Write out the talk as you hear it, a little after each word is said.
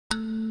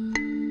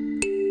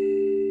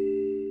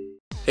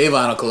Hey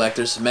vinyl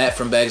collectors, Matt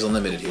from Bags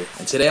Unlimited here,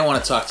 and today I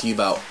want to talk to you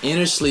about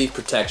inner sleeve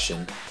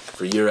protection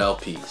for your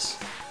LPs.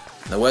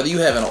 Now whether you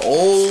have an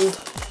old,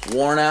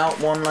 worn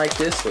out one like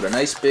this with a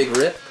nice big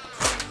rip,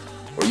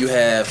 or you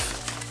have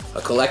a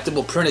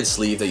collectible printed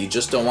sleeve that you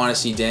just don't want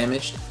to see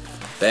damaged,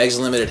 Bags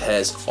Unlimited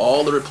has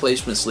all the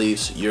replacement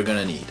sleeves you're going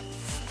to need.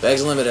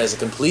 Bags Unlimited has a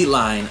complete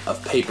line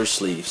of paper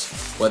sleeves,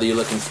 whether you're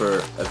looking for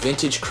a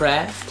vintage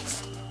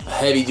craft, a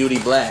heavy duty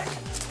black,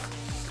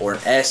 or an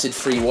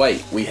acid-free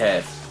white. We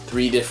have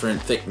 3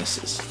 different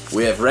thicknesses.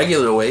 We have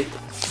regular weight,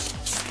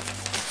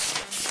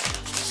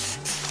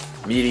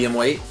 medium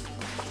weight,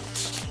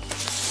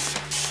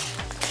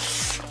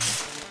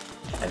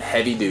 and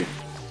heavy duty.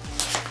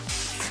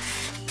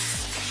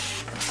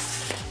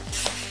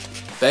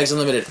 Bags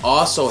Unlimited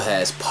also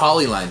has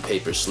polyline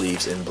paper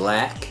sleeves in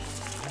black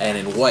and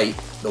in white.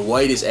 The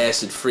white is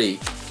acid-free,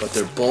 but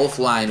they're both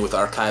lined with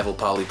archival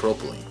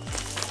polypropylene.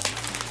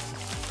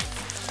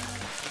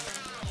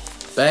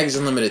 Bags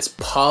Unlimited's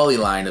poly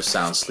line of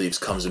sound sleeves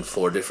comes in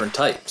 4 different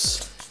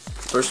types.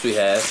 First we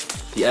have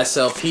the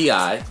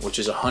SLPI, which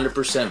is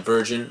 100%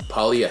 virgin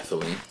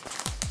polyethylene.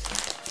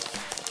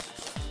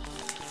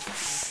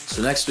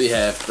 So next we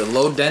have the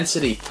low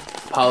density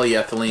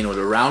polyethylene with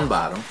a round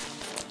bottom.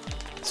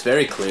 It's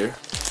very clear.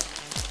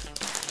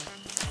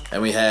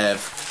 And we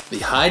have the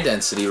high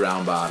density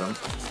round bottom,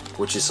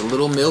 which is a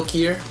little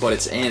milkier, but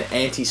it's an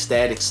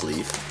anti-static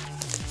sleeve.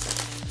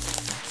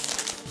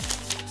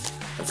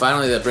 And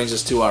finally, that brings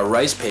us to our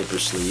rice paper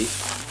sleeve,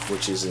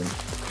 which is in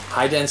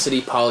high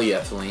density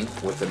polyethylene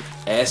with an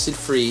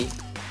acid-free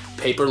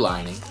paper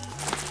lining.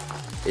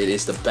 It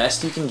is the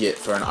best you can get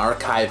for an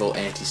archival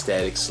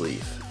anti-static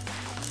sleeve.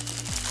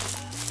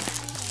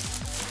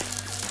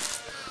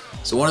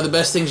 So one of the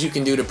best things you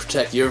can do to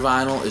protect your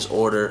vinyl is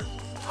order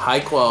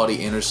high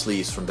quality inner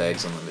sleeves from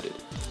Bags Unlimited.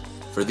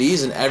 For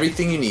these and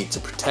everything you need to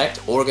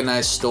protect,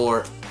 organize,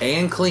 store,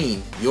 and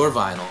clean your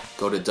vinyl,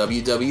 go to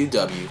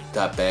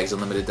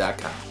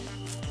www.bagsunlimited.com.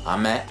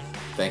 I'm Matt.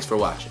 Thanks for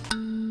watching.